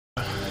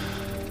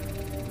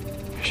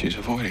She's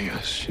avoiding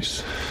us.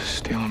 She's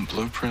stealing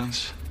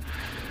blueprints.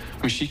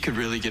 I mean, she could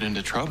really get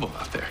into trouble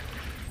out there.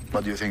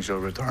 But do you think she'll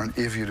return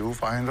if you do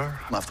find her?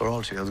 After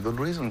all, she has good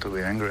reason to be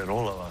angry at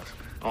all of us.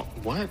 Oh,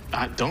 what?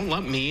 Don't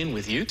lump me in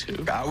with you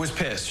two. I was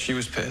pissed. She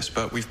was pissed,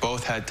 but we've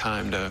both had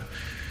time to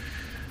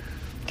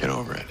get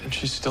over it. And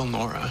she's still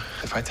Nora.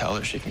 If I tell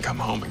her she can come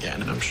home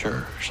again, and I'm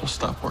sure she'll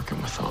stop working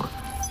with Thawne.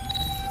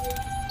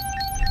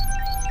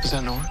 Is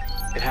that Nora?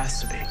 It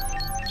has to be.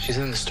 She's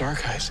in the Stark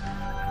heist.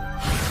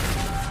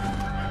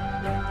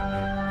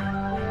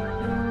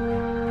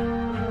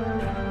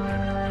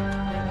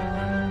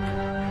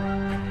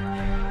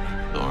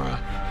 Nora.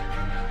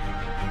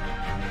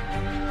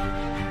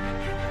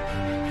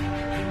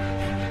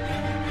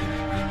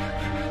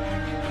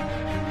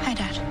 Hi,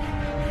 Dad.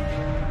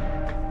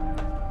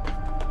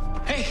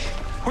 Hey,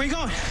 where are you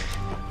going?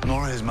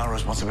 Nora is my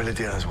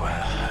responsibility as well.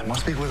 I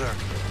must speak with her.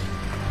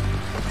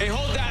 Hey,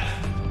 hold that!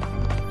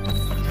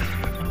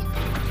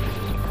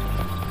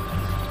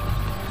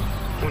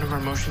 One of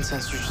our motion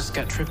sensors just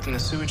got tripped in the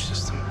sewage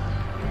system.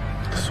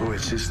 The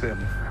sewage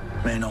system?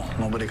 No,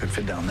 nobody could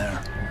fit down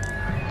there.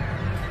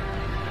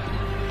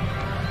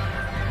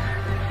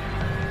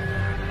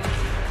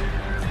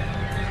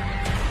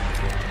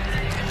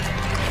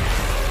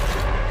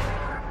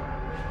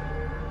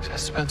 Is that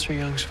Spencer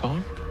Young's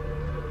phone?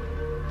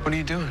 What are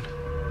you doing?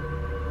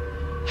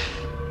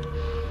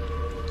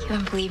 You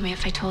wouldn't believe me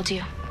if I told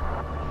you.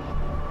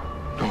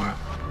 Nora.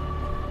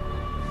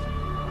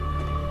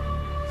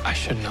 I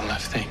shouldn't have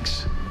left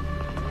things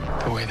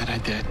the way that I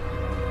did.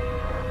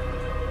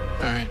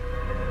 All right.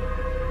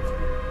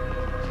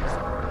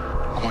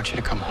 I want you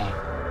to come home.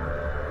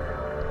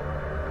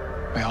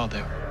 We all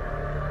do.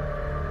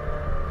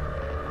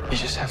 You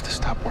just have to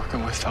stop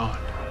working with Thawne.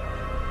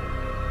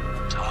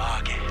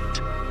 Target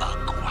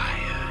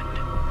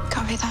acquired.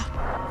 Copy that.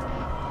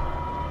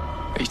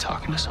 Are you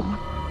talking to someone?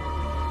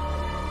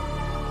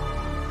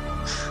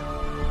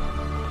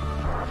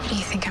 What do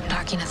you think I'm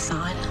talking to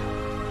Thawne?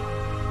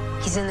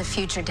 He's in the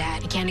future,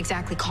 Dad. You can't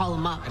exactly call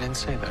him up. I didn't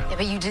say that. Yeah,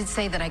 but you did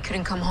say that I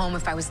couldn't come home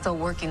if I was still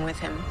working with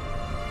him.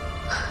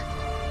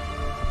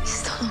 You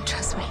still don't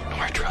trust me.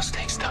 Our trust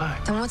takes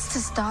time. Then what's to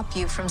stop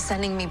you from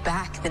sending me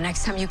back the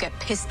next time you get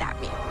pissed at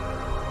me?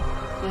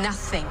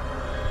 Nothing.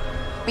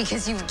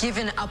 Because you've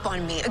given up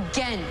on me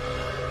again.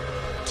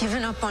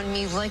 Given up on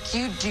me like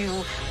you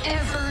do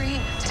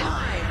every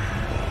time.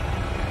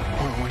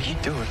 What are you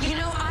doing? You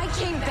know, I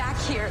came back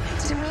here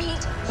to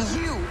meet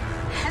you.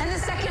 And the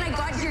second I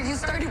got here, you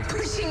started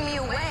pushing me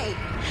away.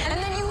 And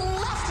then you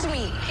left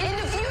me. In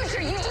the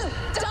future, you just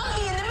dumped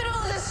me in the middle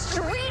of the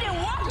street and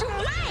walked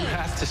away. You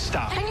have to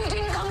stop. And you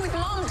didn't come with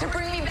Mom to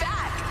bring me back.